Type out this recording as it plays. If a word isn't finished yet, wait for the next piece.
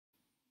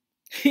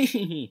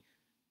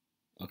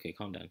Okay,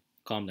 calm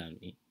down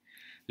me.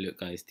 Look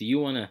guys, do you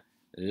wanna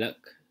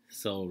look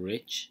so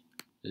rich?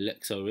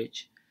 Look so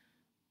rich?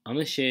 I'm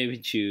gonna share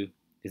with you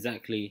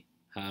exactly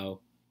how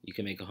you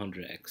can make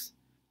 100x.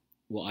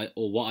 What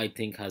I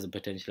think has a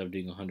potential of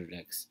doing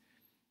 100x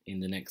in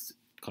the next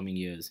coming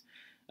years.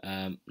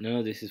 None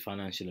of this is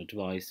financial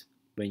advice.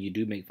 When you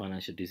do make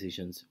financial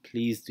decisions,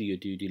 please do your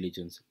due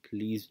diligence.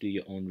 Please do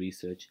your own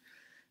research.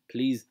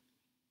 Please,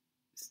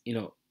 you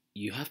know,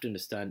 you have to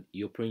understand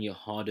you're putting your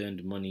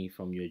hard-earned money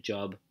from your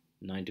job,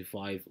 9 to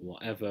 5,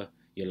 whatever,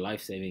 your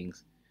life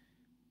savings.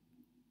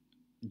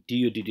 Do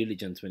your due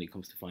diligence when it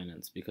comes to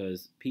finance,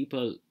 because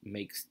people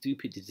make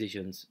stupid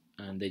decisions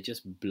and they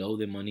just blow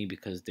their money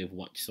because they've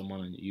watched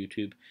someone on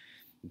YouTube,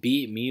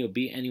 be it me or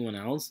be it anyone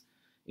else.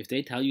 If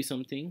they tell you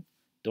something,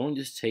 don't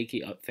just take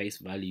it at face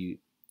value.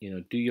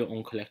 Do your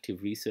own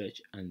collective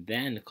research and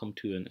then come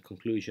to a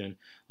conclusion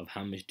of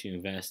how much to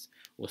invest,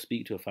 or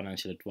speak to a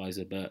financial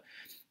advisor. But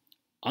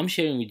I'm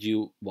sharing with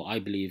you what I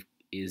believe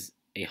is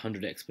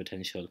 100x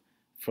potential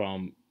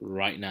from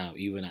right now,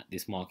 even at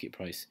this market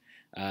price.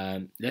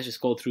 Let's just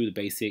go through the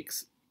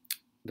basics.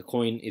 The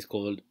coin is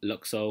called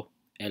Luxo,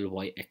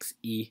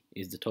 LYXE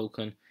is the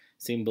token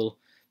symbol,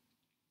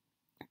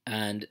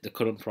 and the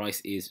current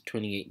price is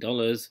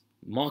 $28.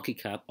 Market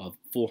cap of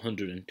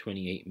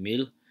 428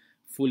 mil,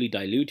 fully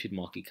diluted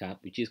market cap,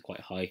 which is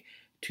quite high,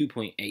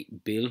 2.8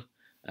 bill,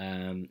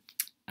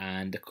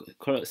 and the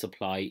current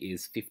supply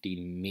is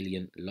 15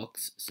 million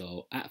lux.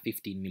 So at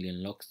 15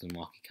 million lux, the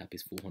market cap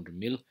is 400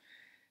 mil.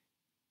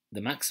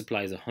 The max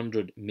supply is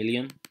 100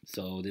 million,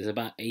 so there's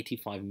about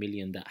 85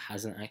 million that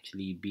hasn't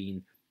actually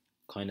been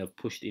kind of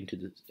pushed into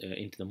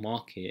the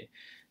market.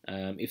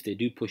 If they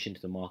do push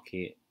into the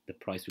market, the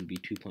price will be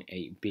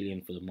 2.8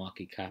 billion for the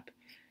market cap,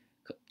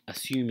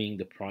 assuming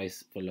the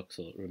price for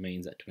Luxor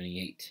remains at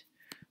 28.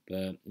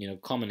 But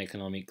common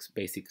economics,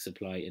 basic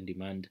supply and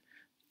demand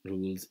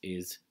rules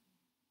is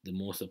the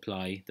more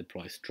supply, the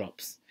price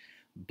drops.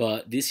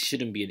 But this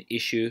shouldn't be an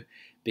issue,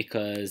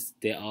 because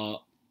there are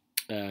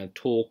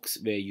talks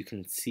where you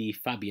can see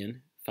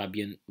Fabian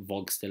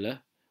Vogelstiller,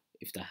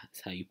 if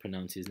that's how you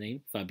pronounce his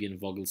name, Fabian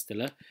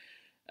Vogelstiller.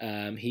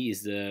 He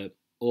is the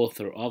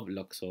author of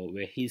Luxor,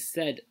 where he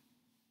said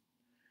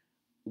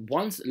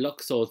once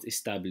Luxor is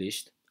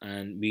established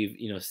and we've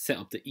set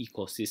up the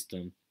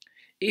ecosystem,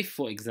 if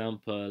for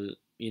example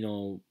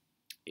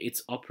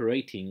it's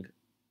operating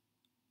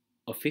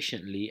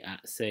efficiently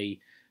at say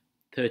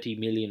 30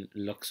 million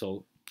Luxor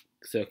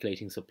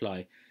circulating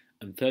supply,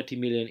 and 30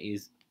 million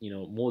is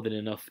more than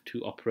enough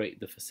to operate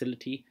the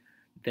facility,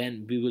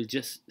 then we will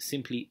just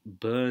simply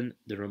burn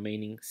the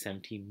remaining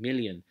 70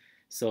 million.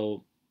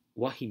 So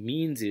what he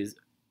means is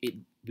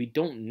we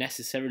don't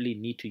necessarily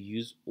need to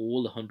use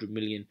all the 100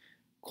 million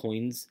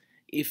coins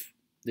if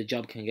the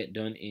job can get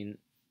done in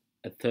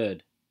a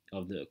third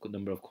of the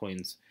number of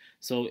coins.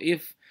 So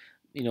if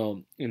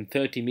in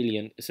 30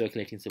 million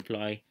circulating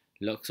supply,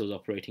 Luxor is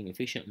operating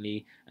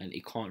efficiently and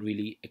it can't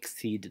really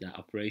exceed that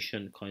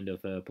operation kind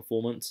of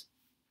performance,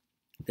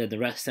 then the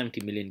rest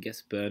 70 million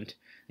gets burnt,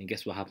 and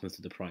guess what happens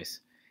to the price?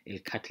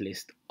 It'll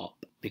catalyst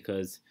up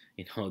because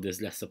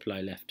there's less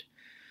supply left.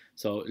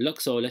 So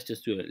Luxor, let's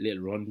just do a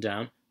little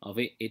rundown of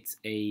it. It's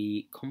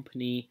a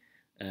company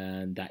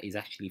that is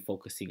actually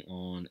focusing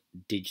on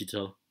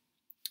digital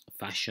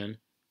fashion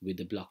with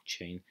the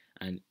blockchain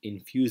and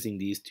infusing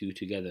these two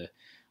together.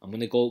 I'm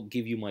going to go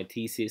give you my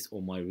thesis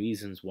or my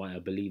reasons why I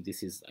believe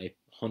this is a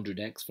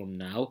 100x from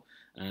now,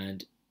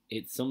 and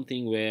it's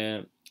something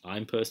where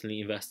I'm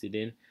personally invested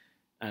in,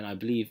 and I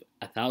believe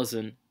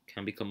 1,000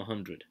 can become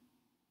 100.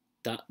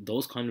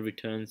 Those kind of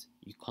returns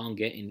you can't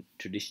get in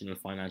traditional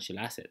financial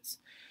assets.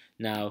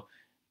 Now,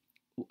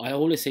 I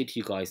always say to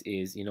you guys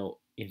is,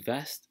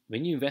 invest.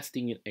 When you're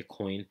investing in a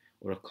coin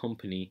or a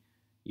company,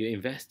 you're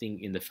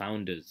investing in the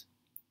founders.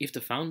 If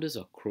the founders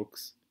are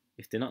crooks,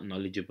 if they're not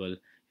knowledgeable,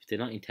 if they're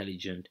not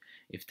intelligent,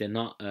 if they're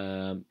not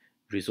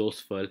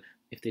resourceful,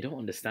 if they don't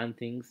understand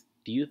things,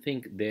 do you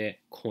think their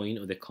coin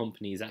or their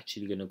company is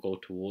actually going to go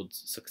towards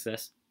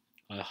success?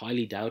 I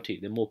highly doubt it.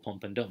 They're more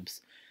pump and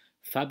dumps.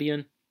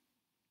 Fabian,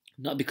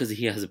 not because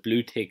he has a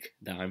blue tick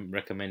that I'm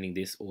recommending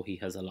this or he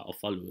has a lot of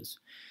followers.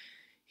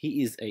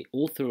 He is an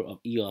author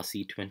of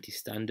ERC20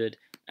 Standard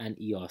and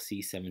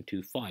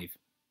ERC725.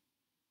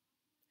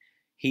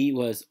 He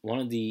was one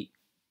of the,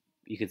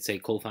 you could say,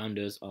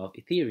 co-founders of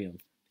Ethereum.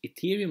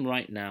 Ethereum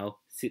right now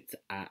sits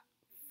at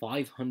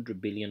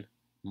 500 billion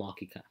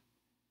market cap.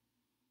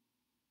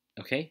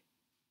 Okay?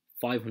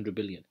 500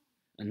 billion.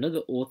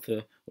 Another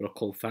author or a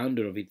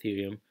co-founder of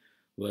Ethereum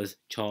was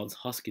Charles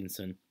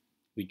Hoskinson,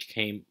 which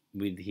came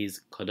with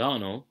his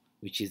Cardano,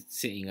 which is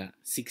sitting at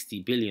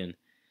 60 billion.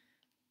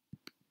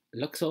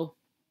 Luxor,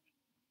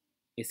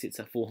 it sits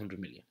at 400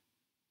 million.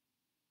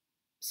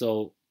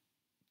 So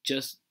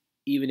just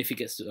even if it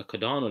gets to a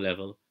Cardano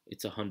level,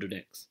 it's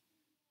 100x.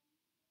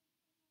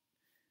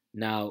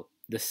 Now,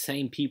 the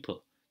same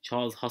people,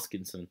 Charles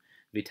Hoskinson,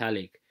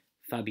 Vitalik,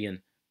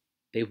 Fabian,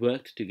 they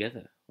worked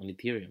together on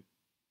Ethereum.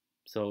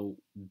 So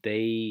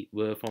they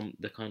were from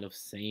the kind of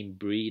same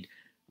breed.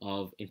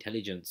 of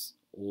intelligence,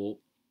 or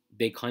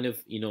they kind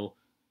of,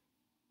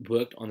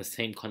 worked on the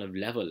same kind of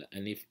level.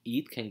 And if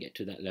ETH can get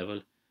to that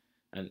level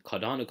and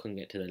Cardano can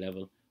get to that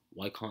level,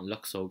 why can't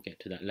Luxor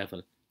get to that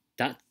level?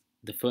 That's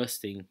the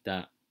first thing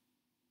that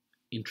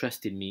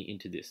interested me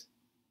into this.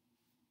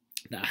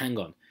 Now, hang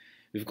on,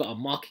 we've got a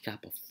market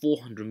cap of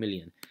 400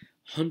 million,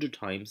 100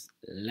 times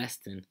less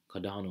than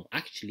Cardano,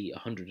 actually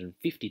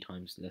 150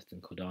 times less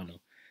than Cardano.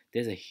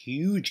 There's a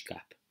huge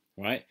gap,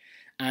 right?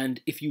 And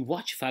if you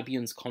watch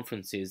Fabian's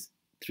conferences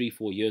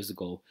 3-4 years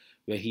ago,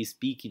 where he's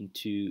speaking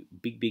to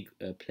big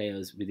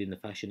players within the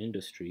fashion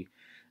industry,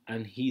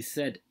 and he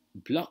said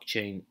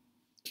blockchain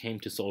came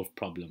to solve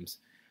problems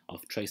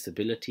of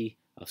traceability,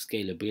 of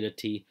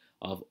scalability,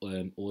 of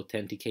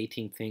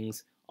authenticating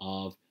things,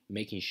 of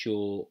making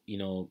sure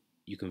you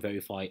can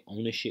verify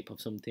ownership of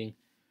something.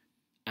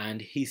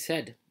 And he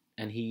said,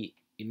 and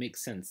it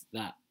makes sense,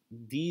 that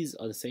these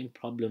are the same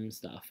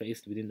problems that are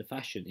faced within the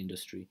fashion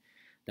industry,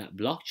 that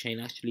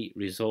blockchain actually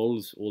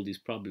resolves all these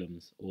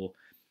problems, or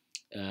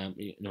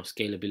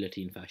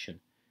scalability in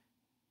fashion,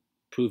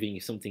 proving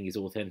if something is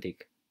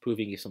authentic,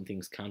 proving if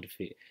something's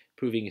counterfeit,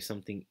 proving if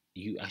something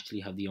you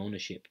actually have the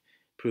ownership,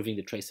 proving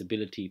the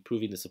traceability,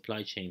 proving the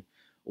supply chain.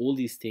 All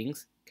these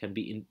things can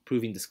be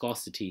improving the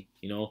scarcity.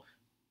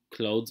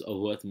 Clothes are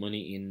worth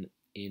money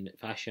in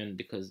fashion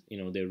because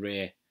they're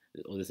rare,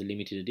 or there's a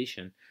limited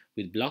edition.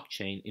 With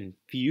blockchain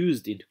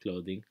infused into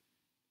clothing,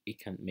 it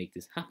can make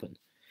this happen.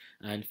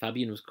 And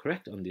Fabian was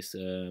correct on this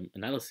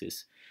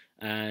analysis.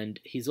 And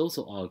he's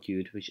also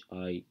argued, which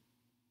I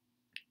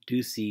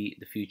do see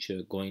the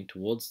future going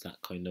towards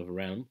that kind of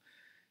realm,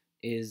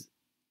 is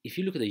if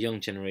you look at the young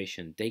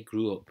generation, they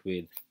grew up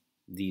with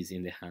these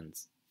in their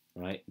hands,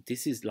 right?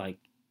 This is like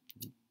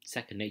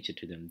second nature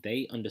to them.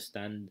 They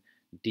understand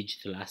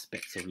digital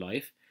aspects of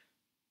life.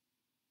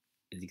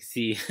 As you can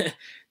see,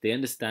 they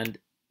understand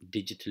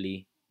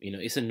digitally.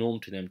 It's a norm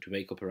to them to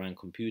wake up around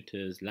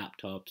computers,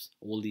 laptops,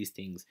 all these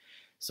things.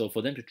 So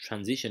for them to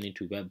transition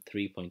into Web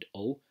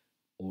 3.0,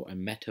 or a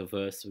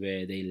metaverse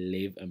where they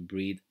live and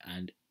breathe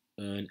and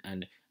earn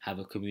and have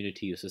a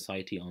community or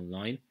society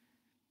online,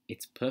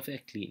 it's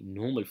perfectly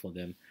normal for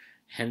them.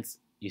 Hence,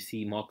 you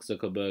see Mark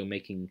Zuckerberg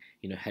making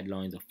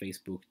headlines of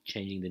Facebook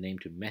changing the name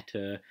to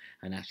Meta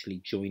and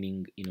actually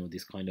joining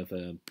this kind of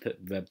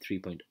Web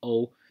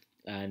 3.0.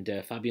 And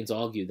Fabian's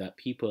argued that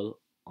people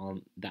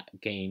on that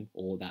game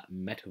or that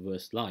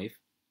metaverse life,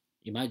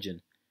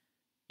 imagine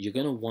you're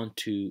not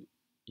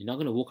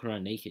gonna walk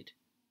around naked.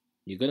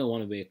 You're gonna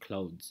want to wear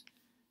clothes.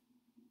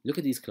 Look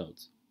at these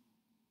clothes.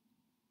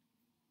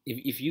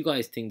 If you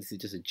guys think this is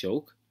just a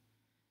joke,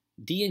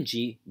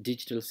 D&G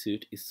digital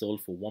suit is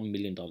sold for $1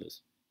 million,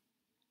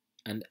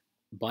 and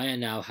buyer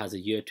now has a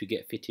year to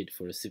get fitted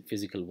for a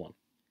physical one.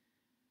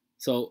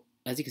 So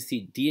as you can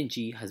see,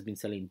 D&G has been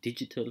selling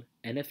digital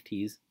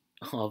NFTs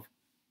of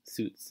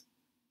suits.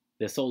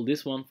 They sold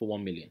this one for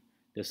 1 million.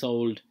 They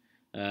sold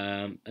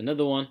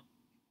another one.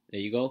 There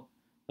you go.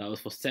 That was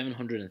for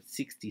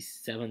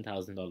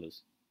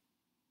 $767,000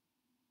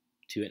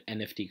 to an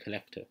NFT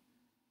collector.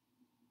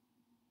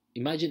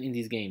 Imagine in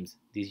these games,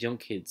 these young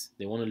kids,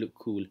 they want to look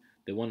cool,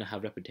 they want to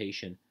have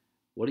reputation.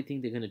 What do you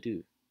think they're going to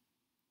do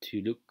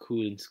to look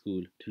cool in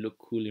school, to look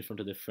cool in front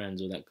of their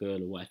friends or that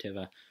girl or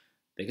whatever?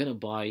 They're going to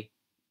buy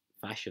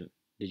fashion,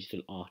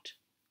 digital art,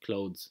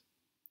 clothes.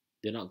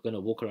 They're not going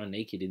to walk around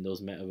naked in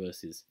those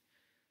metaverses.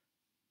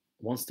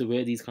 Once they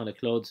wear these kind of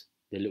clothes,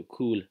 they look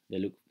cool, they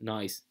look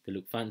nice, they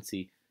look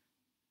fancy.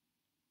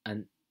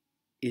 And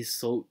it's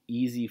so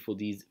easy for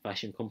these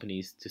fashion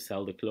companies to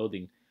sell the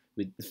clothing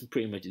with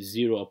pretty much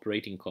zero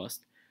operating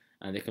cost,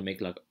 and they can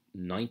make like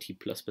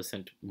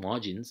 90+%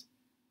 margins.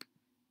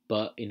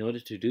 But in order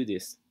to do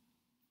this,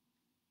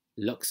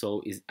 Luxor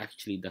is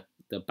actually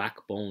the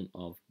backbone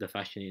of the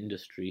fashion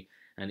industry,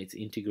 and it's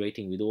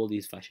integrating with all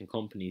these fashion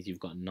companies. You've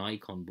got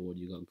Nike on board,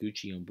 you've got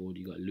Gucci on board,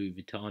 you've got Louis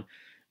Vuitton.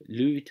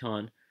 Louis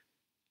Vuitton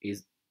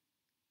is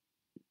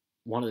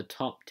one of the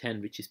top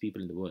 10 richest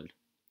people in the world,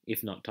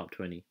 if not top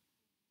 20,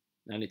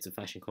 and it's a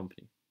fashion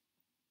company.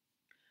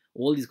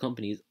 All these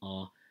companies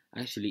are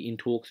actually in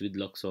talks with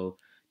Luxor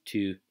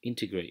to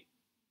integrate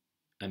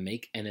and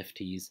make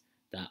NFTs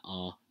that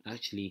are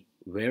actually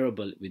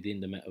wearable within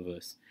the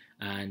metaverse.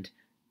 And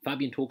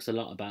Fabian talks a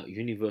lot about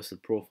universal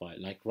profile.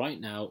 Like right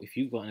now, if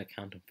you've got an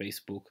account on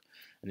Facebook,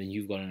 and then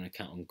you've got an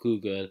account on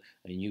Google,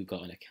 and you've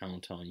got an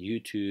account on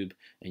YouTube,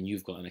 and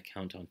you've got an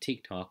account on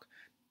TikTok,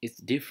 it's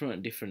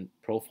different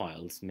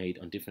profiles made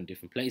on different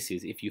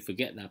places. If you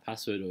forget that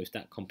password, or if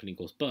that company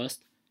goes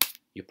bust,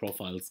 your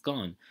profile's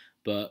gone.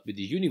 But with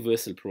the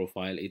universal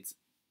profile, it's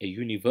a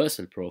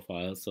universal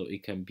profile, so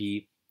it can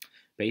be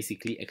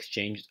basically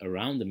exchanged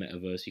around the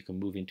metaverse. You can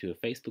move into a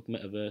Facebook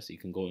metaverse, you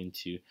can go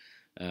into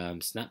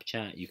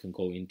Snapchat, you can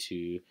go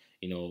into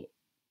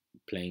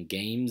playing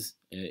games,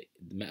 the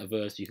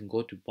metaverse. You can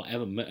go to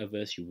whatever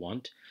metaverse you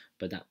want,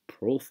 but that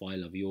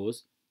profile of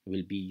yours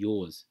will be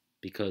yours,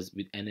 because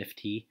with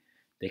NFT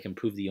they can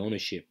prove the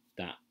ownership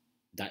that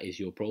that is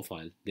your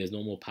profile. There's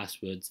no more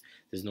passwords,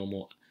 there's no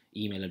more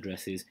email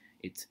addresses.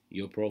 It's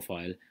your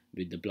profile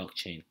with the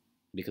blockchain.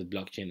 because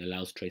blockchain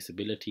allows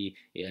traceability,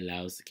 it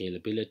allows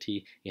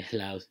scalability, it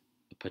allows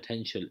a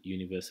potential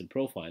universal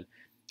profile.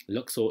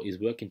 Luxor is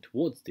working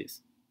towards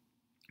this.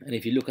 And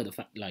if you look at the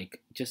fact,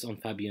 like just on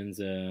Fabian's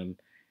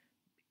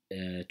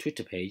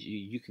Twitter page,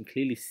 you can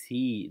clearly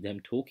see them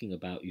talking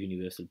about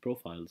universal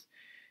profiles.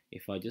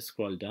 If I just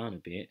scroll down a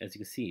bit, as you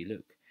can see,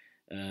 look,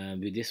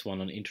 with this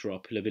one on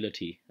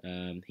interoperability,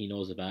 he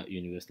knows about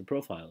universal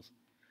profiles,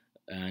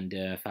 and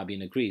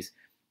Fabian agrees.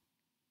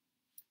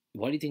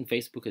 Why do you think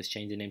Facebook has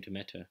changed the name to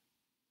Meta?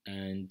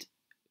 And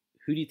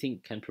who do you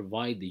think can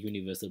provide the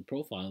universal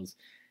profiles?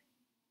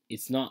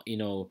 It's not,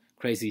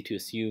 crazy to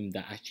assume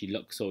that actually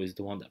Luxor is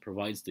the one that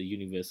provides the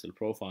universal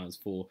profiles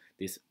for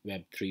this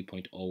Web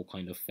 3.0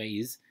 kind of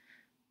phase.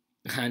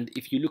 And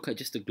if you look at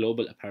just the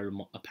global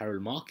apparel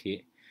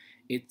market,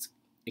 it's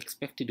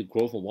expected to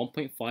grow from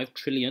 1.5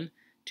 trillion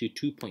to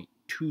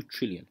 2.2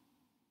 trillion.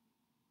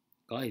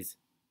 Guys,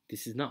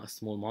 this is not a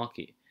small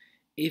market.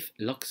 If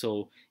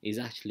Luxor is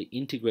actually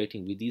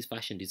integrating with these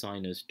fashion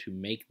designers to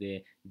make their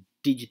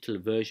digital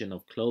version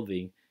of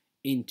clothing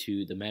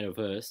into the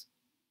metaverse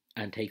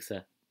and takes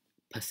a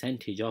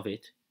percentage of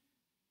it,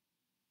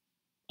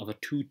 of a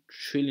 $2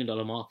 trillion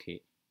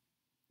market,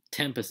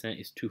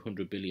 10% is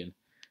 200 billion,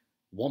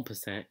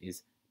 1%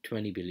 is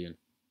 20 billion.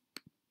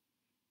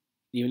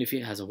 Even if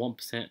it has a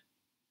 1%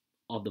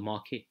 of the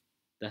market,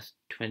 that's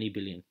 20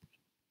 billion.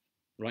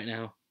 Right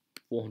now,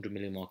 400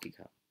 million market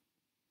cap.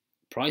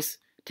 Price,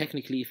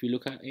 technically, if you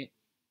look at it,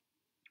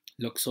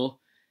 Luxor,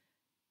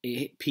 it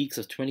hit peaks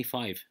of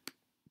 25,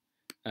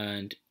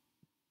 and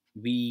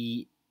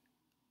we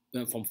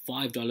went from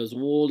 $5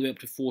 all the way up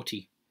to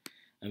 40,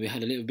 and we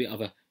had a little bit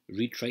of a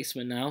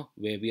retracement now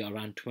where we are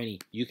around 20.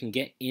 You can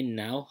get in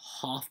now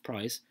half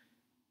price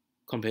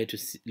compared to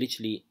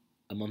literally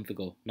a month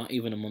ago, not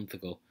even a month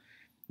ago.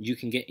 You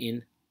can get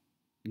in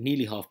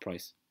nearly half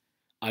price.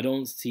 I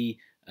don't see,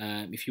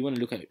 if you want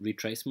to look at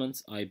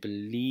retracements, I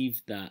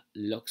believe that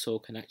Luxor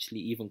can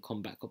actually even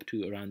come back up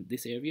to around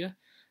this area.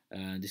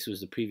 This was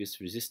the previous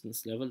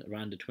resistance level,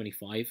 around the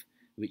 25,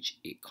 which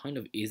it kind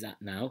of is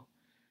at now.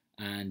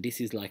 And this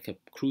is like a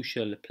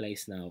crucial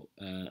place now,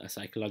 a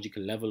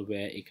psychological level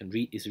where it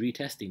is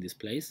retesting this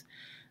place,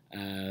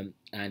 and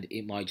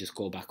it might just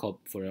go back up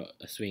for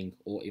a swing,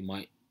 or it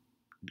might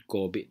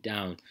go a bit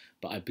down.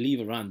 But I believe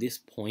around this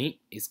point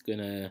it's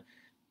gonna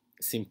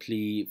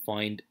simply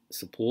find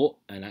support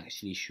and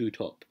actually shoot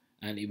up,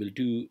 and it will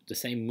do the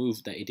same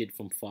move that it did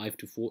from 5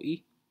 to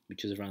 40,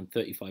 which is around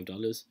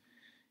 $35.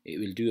 It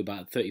will do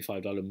about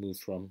 $35 move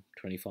from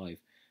 25,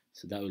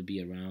 so that will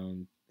be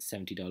around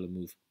 $70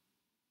 move.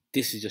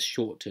 This is just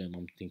short term,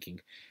 I'm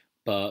thinking.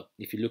 But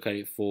if you look at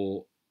it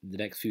for the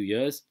next few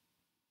years,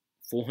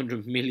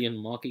 400 million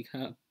market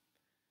cap,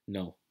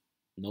 no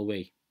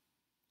way.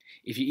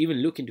 If you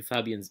even look into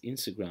Fabian's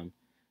Instagram,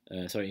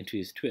 into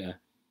his Twitter,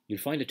 you'll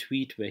find a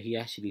tweet where he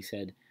actually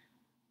said,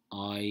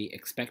 I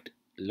expect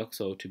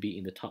Luxor to be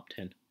in the top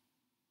 10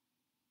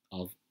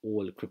 of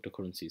all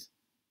cryptocurrencies.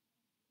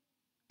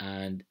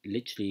 And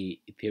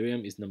literally,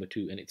 Ethereum is number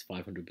 2 and it's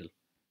 500 bill.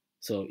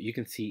 So you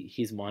can see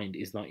his mind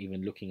is not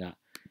even looking at,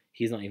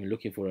 he's not even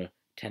looking for a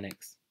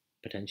 10x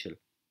potential.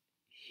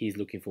 He's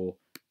looking for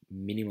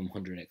minimum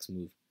 100x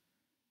move.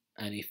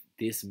 And if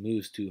this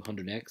moves to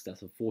 100x,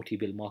 that's a 40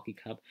 bill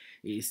market cap.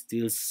 It is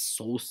still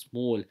so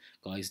small,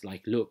 guys.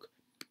 Like, look,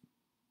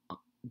 I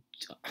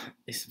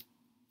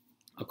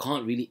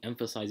can't really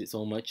emphasize it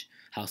so much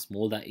how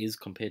small that is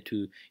compared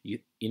to you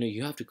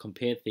have to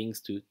compare things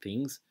to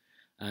things.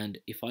 And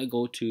if I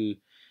go to,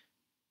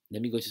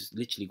 let me go just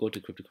literally go to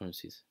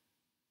cryptocurrencies.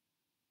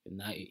 And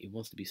now it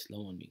wants to be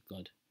slow on me.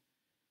 God,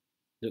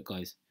 look,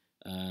 guys,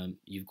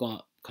 you've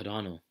got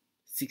Cardano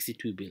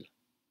 62 bill,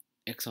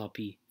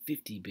 XRP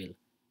 50 bill,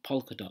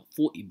 Polkadot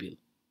 40 bill,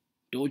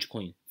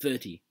 Dogecoin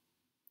 30.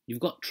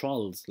 You've got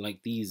trolls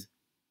like these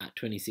at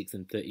 26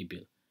 and 30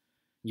 bill.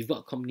 You've got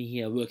a company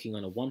here working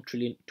on a $1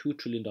 trillion, $2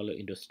 trillion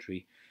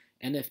industry,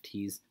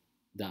 NFTs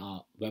that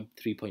are Web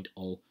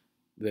 3.0,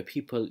 where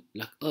people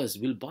like us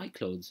will buy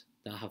clothes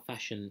that have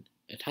fashion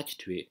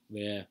attached to it,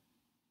 where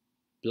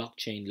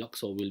blockchain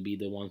Luxor will be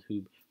the one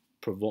who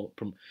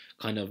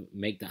kind of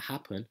make that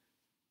happen.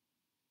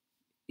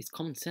 It's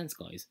common sense,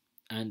 guys.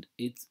 And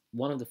it's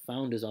one of the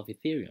founders of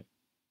Ethereum.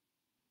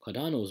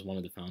 Cardano is one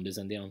of the founders,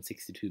 and they're on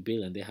 62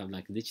 bill, and they have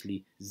like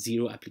literally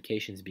 0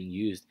 applications being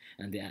used,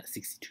 and they're at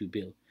 62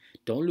 bill.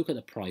 Don't look at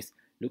the price,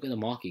 look at the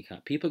market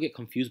cap. People get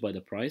confused by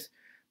the price,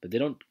 but they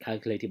don't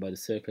calculate it by the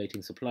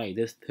circulating supply.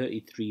 There's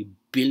 33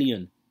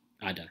 billion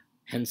ADA,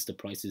 hence the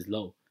price is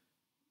low.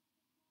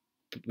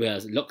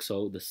 Whereas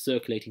Luxor, the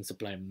circulating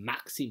supply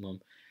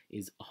maximum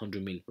is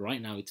 100 mil.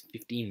 Right now it's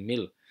 15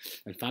 mil.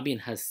 And Fabian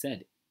has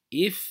said,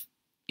 if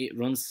it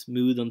runs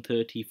smooth on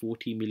 30,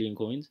 40 million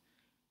coins,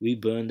 we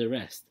burn the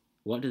rest.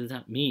 What does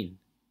that mean?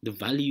 The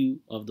value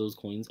of those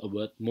coins are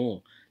worth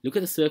more. Look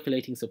at the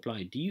circulating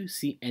supply. Do you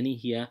see any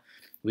here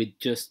with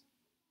just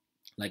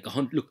like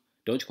 100? Look,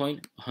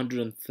 Dogecoin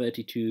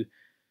 132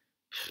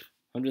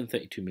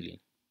 million,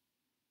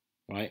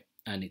 right?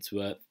 And it's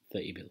worth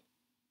 30 bill.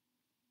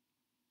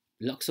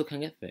 Luxor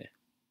can get there.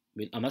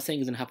 I'm not saying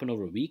it's gonna happen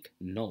over a week.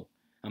 No.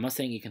 I'm not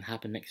saying it can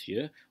happen next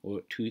year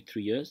or 2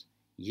 3 years.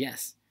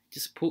 Yes.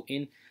 Just put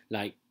in,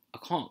 like, I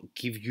can't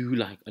give you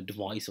like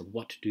advice of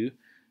what to do.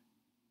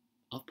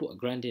 I'll put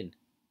 $1,000 in.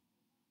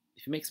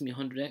 If it makes me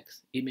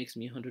 100x, it makes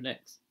me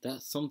 100x.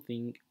 That's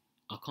something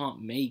I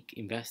can't make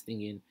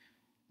investing in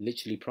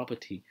literally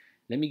property.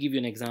 Let me give you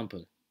an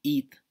example.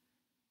 ETH.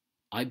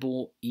 I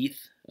bought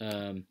ETH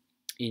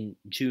in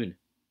June,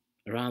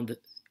 around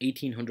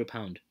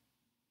 £1,800,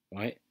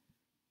 right?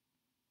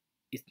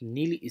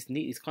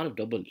 It's kind of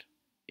doubled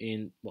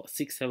in what,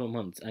 6 7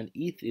 months. And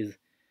ETH is,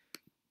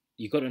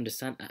 you got to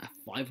understand, at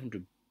a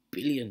 $500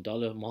 billion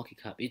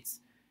market cap. It's,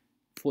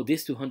 for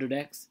this to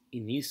 100x,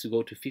 it needs to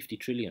go to 50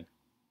 trillion,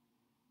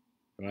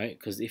 right?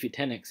 Because if it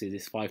 10x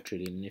it's 5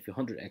 trillion, and if it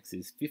 100x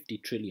is 50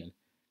 trillion.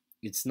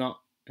 It's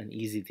not an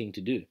easy thing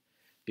to do,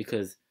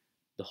 because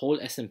the whole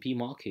S&P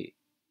market,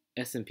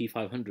 S&P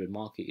 500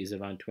 market, is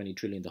around 20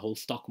 trillion. The whole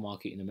stock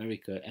market in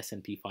America,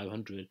 S&P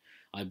 500,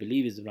 I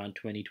believe, is around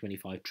 20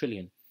 25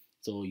 trillion.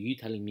 So you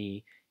telling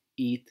me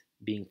ETH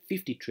being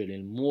 50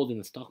 trillion, more than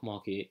the stock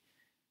market?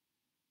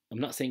 I'm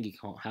not saying it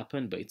can't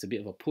happen, but it's a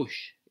bit of a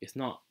push. It's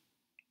not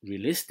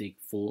realistic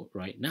for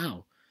right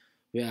now.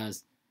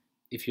 Whereas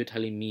if you're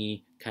telling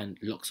me, can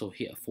Luxor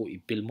hit a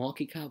 40 bill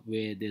market cap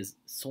where there's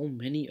so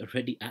many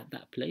already at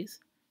that place?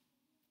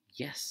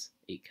 Yes,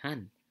 it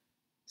can.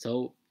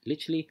 So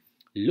literally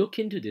look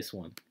into this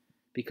one,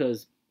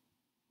 because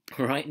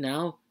right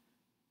now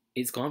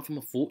it's gone from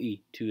a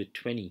 40 to a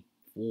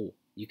 24.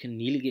 You can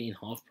nearly get in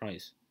half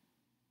price.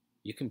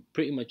 You can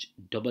pretty much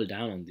double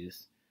down on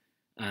this,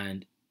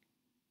 and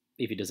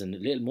if it does a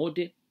little more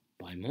dip,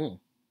 buy more.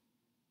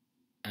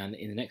 And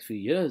in the next few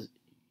years,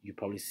 you're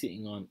probably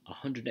sitting on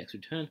 100x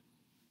return.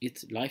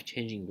 It's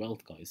life-changing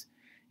wealth, guys.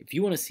 If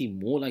you want to see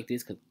more like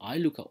this, because I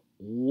look at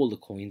all the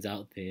coins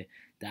out there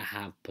that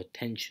have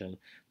potential,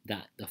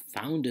 that the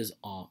founders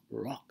are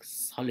rock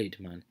solid,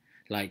 man.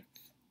 Like,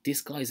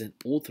 this guy's an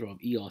author of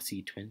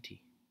ERC20.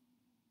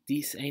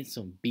 This ain't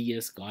some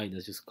BS guy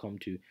that's just come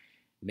to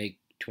make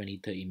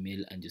 20 30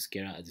 mil and just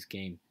get out of this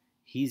game.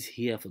 He's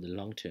here for the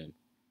long term.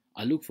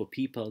 I look for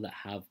people that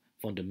have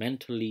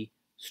fundamentally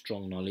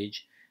strong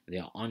knowledge. They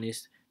are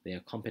honest, they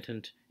are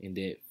competent in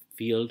their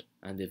field,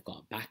 and they've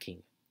got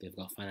backing. They've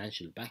got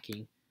financial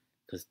backing,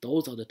 because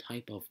those are the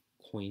type of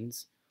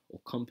coins or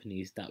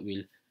companies that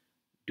will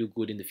do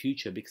good in the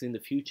future. Because in the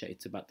future,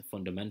 it's about the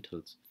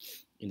fundamentals.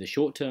 In the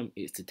short term,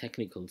 it's the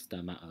technicals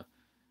that matter.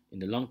 In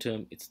the long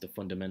term, it's the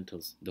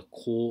fundamentals, the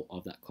core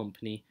of that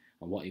company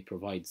and what it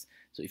provides.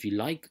 So if you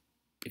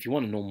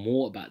want to know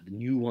more about the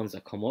new ones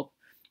that come up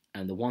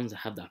and the ones that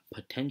have that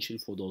potential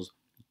for those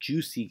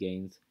juicy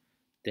gains,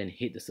 then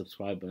hit the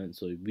subscribe button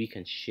so we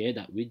can share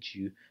that with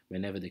you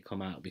whenever they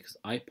come out, because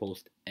I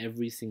post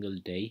every single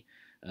day.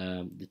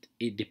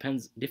 It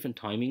depends, different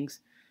timings,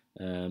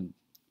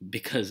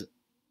 because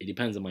it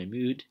depends on my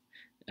mood.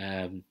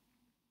 I'm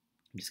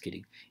just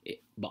kidding.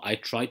 But I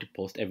try to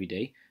post every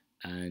day,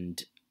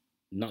 and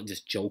not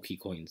just jokey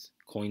coins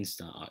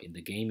that are in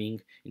the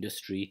gaming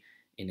industry,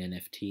 in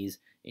NFTs,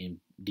 in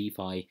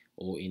DeFi,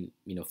 or in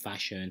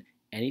fashion,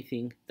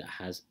 anything that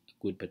has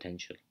good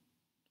potential.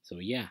 So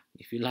yeah,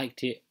 if you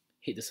liked it,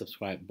 hit the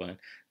subscribe button,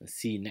 and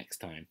see you next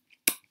time.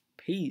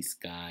 Peace,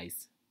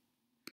 guys.